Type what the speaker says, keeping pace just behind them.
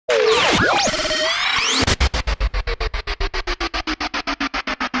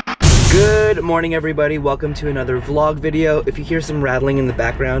Good morning, everybody. Welcome to another vlog video. If you hear some rattling in the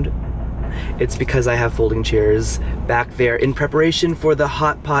background, it's because I have folding chairs back there in preparation for the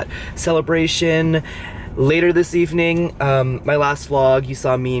hot pot celebration later this evening. My last vlog, you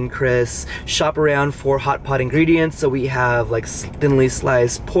saw me and Chris shop around for hot pot ingredients. So we have like thinly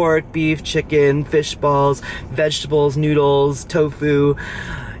sliced pork, beef, chicken, fish balls, vegetables, noodles, tofu,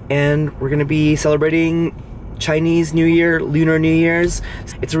 and we're gonna be celebrating Chinese New Year, Lunar New Year's.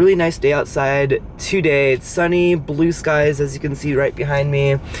 It's a really nice day outside today. It's sunny, blue skies, as you can see right behind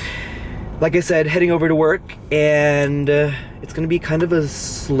me. Like I said, heading over to work, and it's gonna be kind of a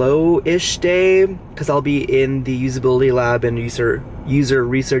slow-ish day because I'll be in the usability lab and user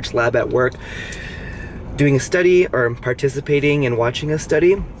research lab at work doing a study, or participating and watching a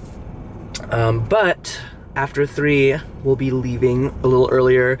study. But after 3, we'll be leaving a little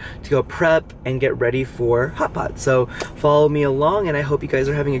earlier to go prep and get ready for hot pot. So follow me along, and I hope you guys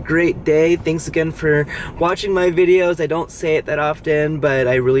are having a great day. Thanks again for watching my videos. I don't say it that often, but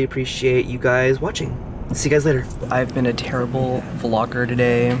I really appreciate you guys watching. See you guys later. I've been a terrible vlogger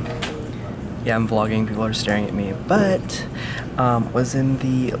today. Yeah, I'm vlogging, people are staring at me, but was in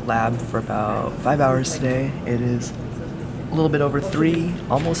the lab for about 5 hours today. It is a little bit over 3,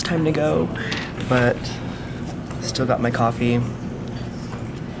 almost time to go, but still got my coffee.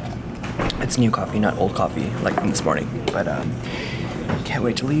 It's new coffee, not old coffee, like from this morning. But can't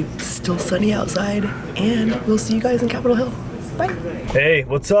wait to leave. It's still sunny outside, and we'll see you guys in Capitol Hill. Bye. Hey,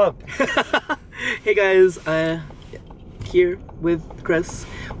 what's up? Hey guys, here with Chris.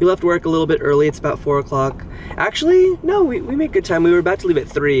 We left work a little bit early. It's about 4 o'clock. Actually, no, we made good time. We were about to leave at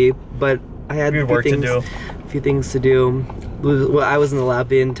 3, but I had a few things to do. Well, I was in the lab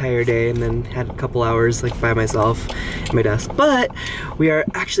the entire day and then had a couple hours like by myself at my desk. But we are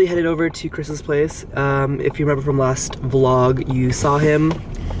actually headed over to Chris's place. If you remember from last vlog, you saw him.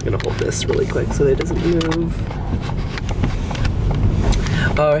 I'm gonna hold this really quick so that it doesn't move.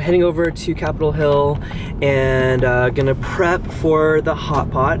 Heading over to Capitol Hill and gonna prep for the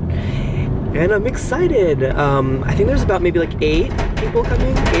hot pot. And I'm excited. I think there's about maybe like 8 people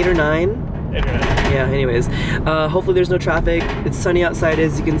coming, 8 or 9. Yeah, anyways, hopefully there's no traffic. It's sunny outside,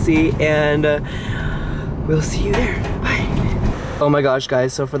 as you can see, and we'll see you there. Bye. Oh my gosh,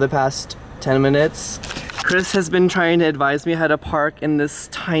 guys, so for the past 10 minutes, Chris has been trying to advise me how to park in this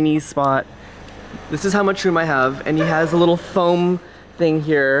tiny spot. This is how much room I have, and he has a little foam thing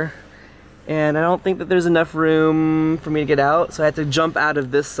here, and I don't think that there's enough room for me to get out, so I had to jump out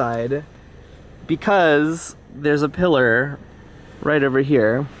of this side because there's a pillar right over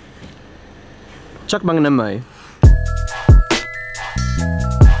here. Chuck bang naman.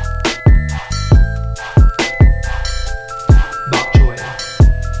 Bok choy.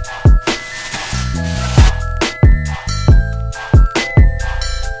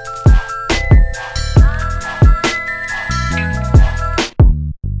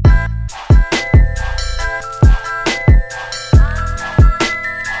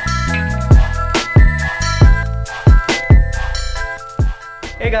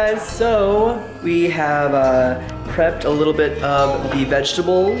 Hey guys, so we have prepped a little bit of the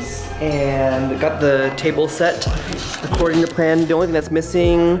vegetables and got the table set according to plan. The only thing that's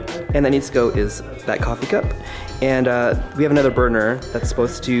missing and that needs to go is that coffee cup. And we have another burner that's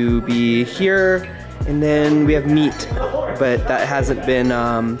supposed to be here, and then we have meat, but that hasn't been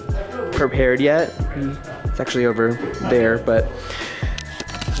prepared yet. It's actually over there, but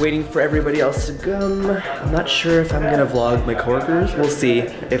waiting for everybody else to come. I'm not sure if I'm gonna vlog my coworkers. We'll see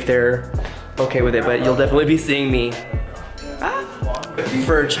if they're okay with it, but you'll definitely be seeing me.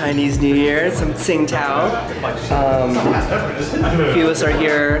 For Chinese New Year, some TSINGTAO. A few of us are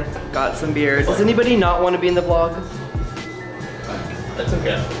here, got some beers. Does anybody not want to be in the vlog? That's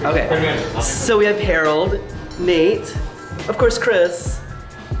okay. Okay, so we have Harold, Nate, of course Chris.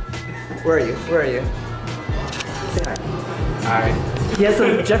 Where are you? Where are you? Say hi. Hi. He has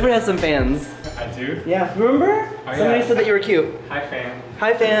some, Jeffrey has some fans. I do? Yeah, remember? Oh, Somebody yeah. said that you were cute. Hi, fam.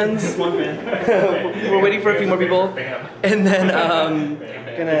 Hi, fans. Just one fan. We're waiting for a few more people. Fam. And then,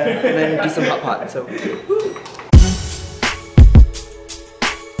 gonna do some hot pot, so.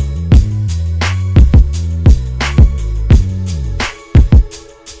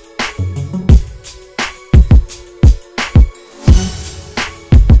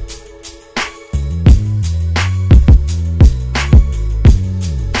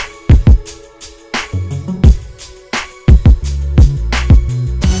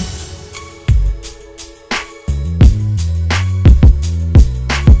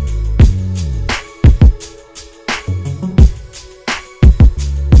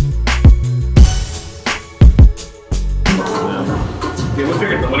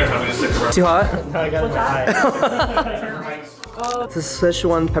 Too hot? I got my eye. It's a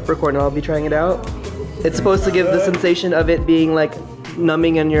Szechuan peppercorn. I'll be trying it out. It's supposed to give the sensation of it being like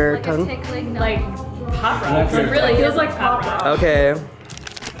numbing on your tongue. Like pop rocks. It really feels like pop rocks. Okay.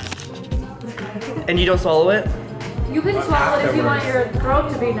 And you don't swallow it? You can swallow it if you want your throat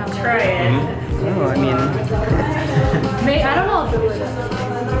to be numb. Try it. Oh, I mean. I don't know if it would.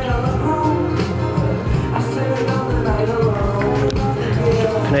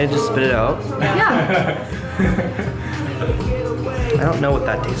 Can I just spit it out? Yeah. I don't know what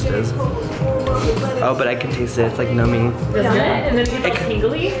that taste is. Oh, but I can taste it. It's like numbing. Doesn't it? And then it gets like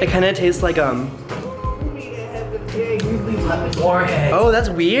tingly. It kind of tastes like Warhead. Oh, that's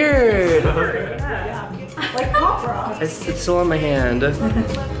weird. Like pop rock. It's still on my hand.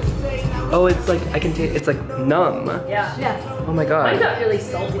 Oh, it's like I can taste. It's like numb. Yeah. Yes. Oh my god. Mine got really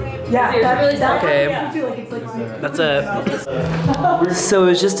salty. Yeah, It's really salty. Okay. I feel like it's like sweet. That's it. So it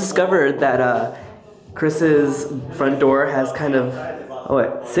was just discovered that Chris's front door has kind of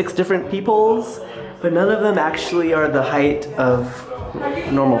 6 different peepholes, but none of them actually are the height of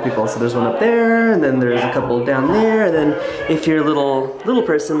normal people. So there's one up there, and then there's a couple down there, and then if you're a little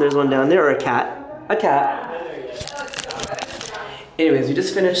person, there's one down there, or a cat. A cat. Anyways, we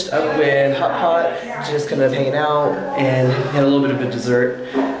just finished up with hot pot, just kind of hanging out, and had a little bit of a dessert,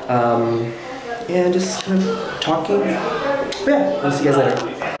 and just kind of talking. But yeah, we'll see you guys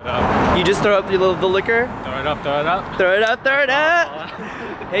later. You just throw up the liquor? Throw it up, throw it up. Throw it up, throw it up!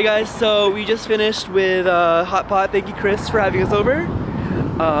 Hey guys, so we just finished with hot pot. Thank you, Chris, for having us over.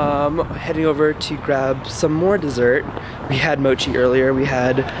 Heading over to grab some more dessert. We had mochi earlier, we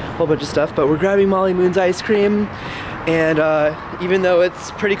had a whole bunch of stuff, but we're grabbing Molly Moon's ice cream. And even though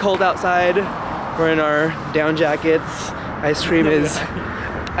it's pretty cold outside, we're in our down jackets. Ice cream is,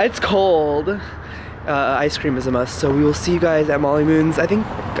 it's cold. Ice cream is a must. So we will see you guys at Molly Moon's. I think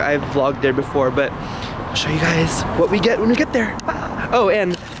I've vlogged there before, but I'll show you guys what we get when we get there. Oh,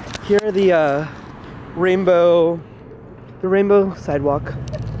 and here are the rainbow sidewalk.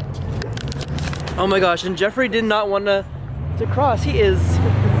 Oh my gosh, and Jeffrey did not want to cross. He is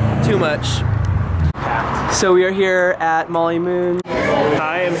too much. So we are here at Molly Moon.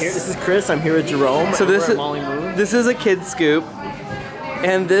 Hi, I'm here. This is Chris. I'm here with Jerome. So this We're at Molly Moon. this is a kid scoop,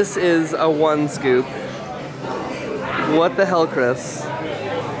 and this is a 1 scoop. What the hell, Chris?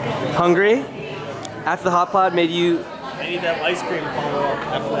 Hungry? After the hot pot made you? I need that ice cream follow up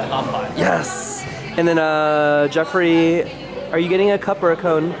after that hot pot. Yes. And then Jeffrey, are you getting a cup or a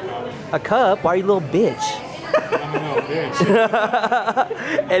cone? A cup? Why are you a little bitch?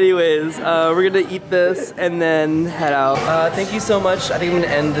 Anyways, we're gonna eat this and then head out. Thank you so much. I think I'm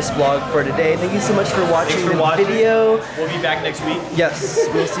gonna end this vlog for today. Thank you so much for watching the video. We'll be back next week. Yes,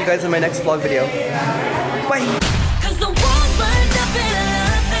 we'll see you guys in my next vlog video. Bye.